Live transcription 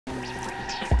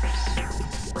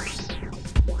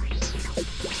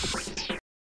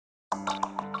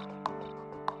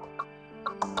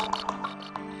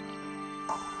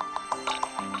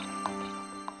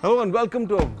Hello and welcome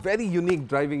to a very unique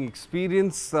driving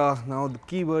experience. Now the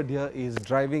key word here is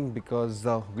driving because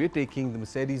we're taking the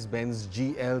Mercedes-Benz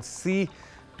GLC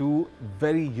to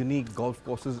very unique golf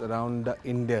courses around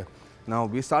India. Now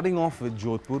we're starting off with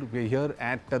Jodhpur. We're here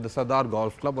at the Sardar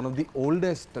Golf Club, one of the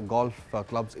oldest golf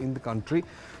clubs in the country.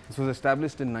 This was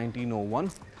established in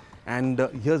 1901. And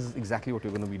here's exactly what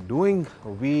we're going to be doing.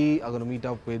 We are going to meet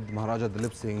up with Maharaja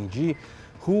Dalip Singh Ji,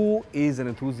 who is an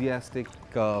enthusiastic,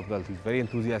 well, he's very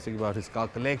enthusiastic about his car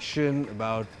collection,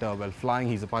 about, well, flying,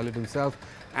 he's a pilot himself,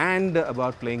 and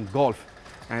about playing golf.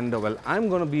 And, well, I'm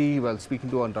going to be, well, speaking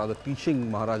to and rather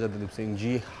teaching Maharaja Dalip Singh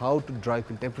Ji how to drive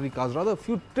contemporary cars, rather a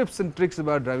few tips and tricks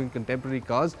about driving contemporary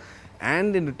cars.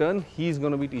 And in return, he's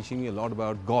going to be teaching me a lot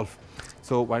about golf.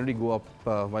 So why don't we go up,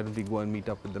 why don't we go and meet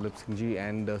up with Dalip Singh Ji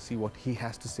and see what he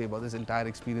has to say about this entire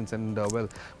experience and, well,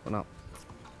 now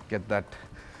get that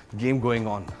game going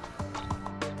on.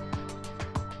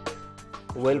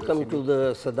 Welcome to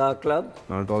the Sardar Club.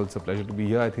 Not at all, it's a pleasure to be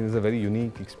here. I think it's a very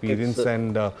unique experience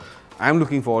and I'm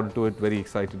looking forward to it very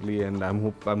excitedly, and I'm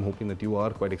hoping that you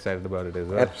are quite excited about it as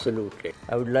well. Absolutely.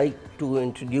 I would like to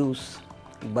introduce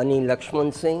Bunny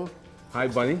Lakshman Singh. Hi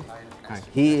Bunny. Hi.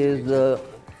 He is the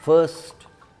first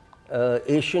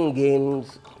Asian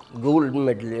Games gold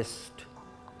medalist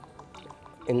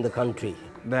in the country.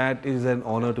 That is an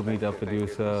honor to meet up with you,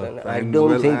 sir. I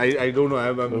don't think... I don't know,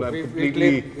 I'm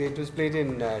completely... It was played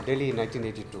in Delhi in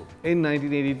 1982. In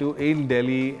 1982, in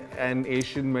Delhi, an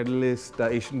Asian medalist,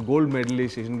 Asian gold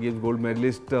medalist, Asian Games gold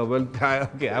medalist. Well,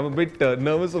 okay, I'm a bit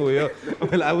nervous over here.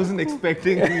 Well, I wasn't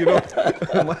expecting, you know,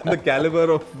 the caliber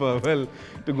of, well,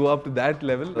 to go up to that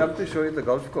level. I'd love to show you the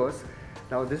golf course.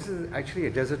 Now, this is actually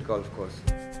a desert golf course.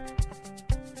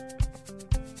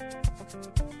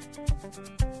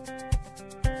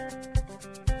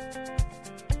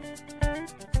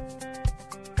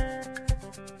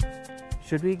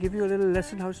 Should we give you a little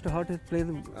lesson as to how to play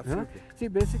the... Absolutely. See,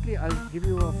 basically, I'll give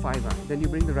you a 5-iron, then you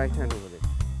bring the right hand over there.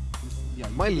 Yeah.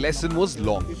 My lesson was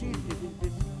long. You see,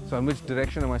 So in which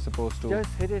direction am I supposed to? just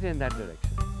hit it in that direction.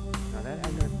 Now that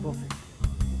angle is perfect.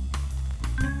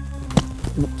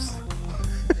 Oops.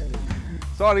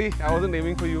 Sorry, I wasn't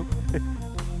aiming for you.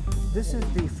 This is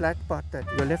the flat part that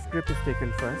your left grip is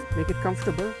taken first. Make it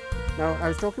comfortable. Now, I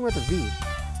was talking about the V.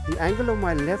 The angle of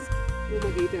my left...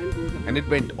 And it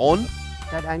went on,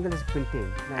 That angle is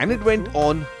maintained. Now and it went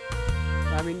on,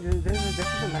 I mean, there's a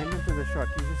definite alignment to the shot.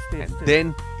 You just stay and still.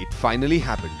 then it finally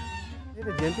happened. Hit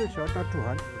a gentle shot, not too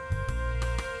hard.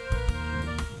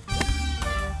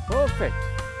 Perfect.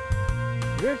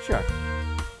 Great shot.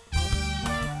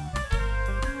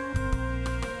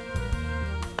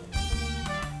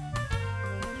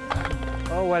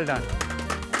 Oh, well done.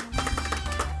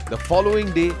 The following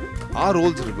day, our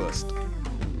roles reversed.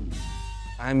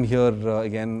 I'm here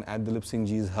again at Dalip Singh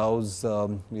Ji's house.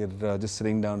 We're just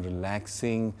sitting down,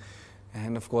 relaxing,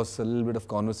 and of course a little bit of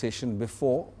conversation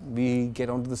before we get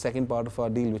on to the second part of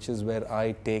our deal, which is where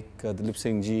I take Dalip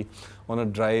Singh Ji on a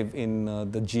drive in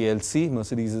the GLC,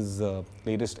 Mercedes'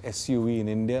 latest SUV in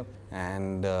India,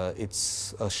 and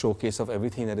it's a showcase of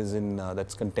everything that is in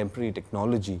that's contemporary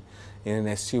technology in an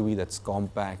SUV that's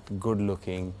compact, good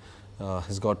looking,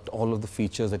 has got all of the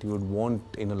features that you would want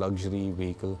in a luxury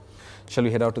vehicle. Shall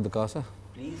we head out to the car, sir?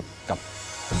 Please. Come.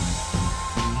 So,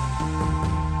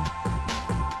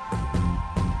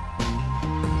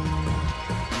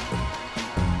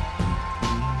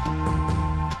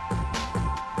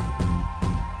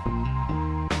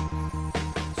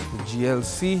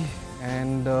 GLC,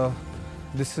 and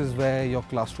this is where your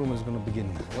classroom is going to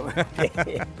begin.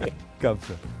 Come,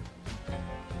 sir.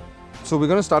 So we're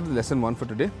going to start with lesson 1 for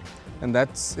today, and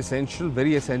that's essential,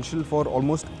 very essential for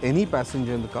almost any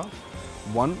passenger in the car.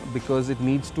 One, because it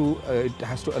needs to, it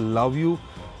has to allow you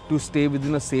to stay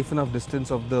within a safe enough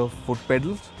distance of the foot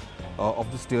pedals, of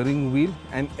the steering wheel,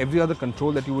 and every other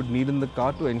control that you would need in the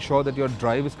car to ensure that your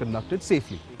drive is conducted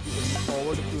safely.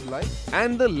 Forward if you like.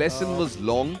 And the lesson was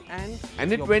long,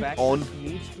 and it your went back on,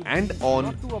 needs to and be on,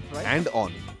 not too upright. and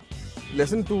on.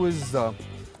 Lesson 2 is the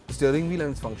steering wheel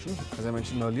and its function, as I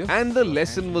mentioned earlier. And the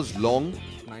lesson was long,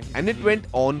 and it went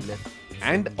on,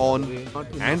 and on,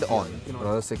 and on.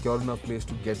 Rather secure enough place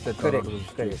to get that car out of the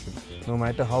situation. No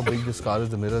matter how big this car is,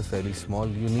 the mirror is fairly small.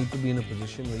 You need to be in a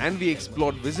position where And we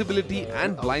explored visibility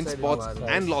and blind spots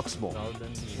and lots more.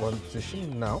 one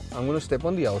position. Now I'm going to step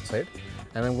on the outside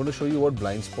and I'm going to show you what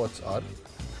blind spots are.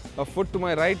 A foot to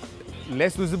my right,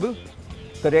 less visible.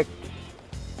 Correct.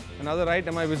 Another right,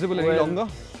 am I visible any longer?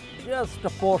 just a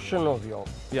portion of your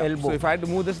elbow. So if I had to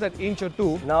move this that inch or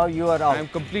two, Now you are out. I am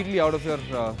completely out of your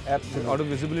Absolutely. out of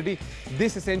visibility.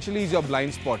 This essentially is your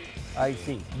blind spot. I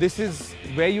see. This is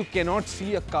where you cannot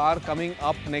see a car coming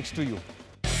up next to you.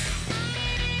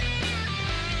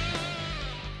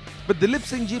 But Dilip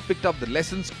Singh ji picked up the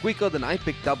lessons quicker than I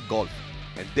picked up golf.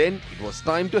 And then it was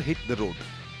time to hit the road.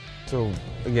 So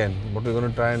again, what we're going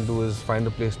to try and do is find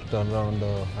a place to turn around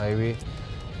the highway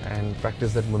and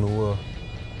practice that maneuver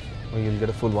where you'll get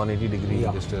a full 180 degree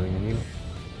with the steering wheel.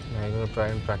 Now you're going to try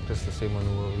and practice the same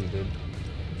maneuver we did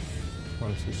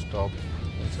once you stop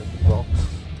inside the box.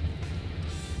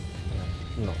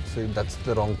 Yeah. No, see, that's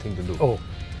the wrong thing to do. Oh.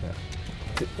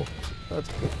 Yeah. Oh, that's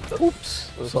okay.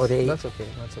 Oops. Sorry. That's okay.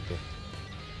 That's okay.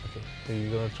 Okay. So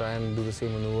you're going to try and do the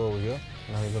same maneuver over here.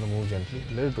 Now you're going to move gently.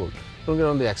 Let it roll. Don't get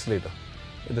on the accelerator.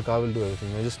 The car will do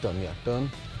everything. Now just turn. Yeah, turn.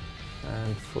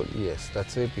 And full. Yes,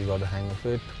 that's it. You got the hang of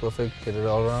it. Perfect. Get it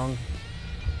all around.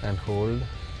 And hold.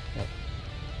 Yeah.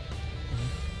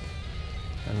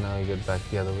 And now you get back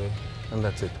the other way. And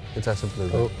that's it. It's as simple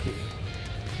as that. Okay.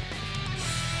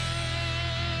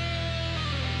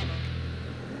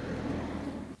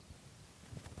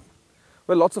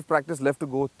 Well, lots of practice left to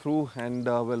go through, and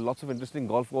well, lots of interesting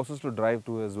golf courses to drive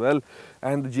to as well.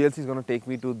 And the GLC is going to take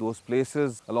me to those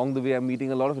places. Along the way, I'm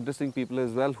meeting a lot of interesting people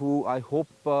as well, who I hope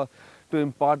to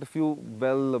impart a few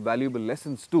valuable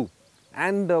lessons to,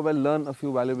 and learn a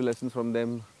few valuable lessons from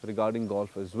them regarding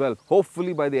golf as well.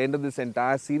 Hopefully, by the end of this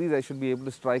entire series, I should be able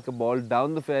to strike a ball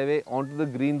down the fairway onto the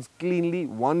greens cleanly,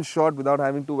 one shot, without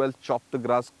having to chop the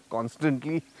grass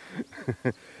constantly.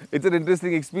 It's an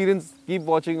interesting experience. Keep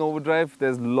watching Overdrive.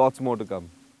 There's lots more to come.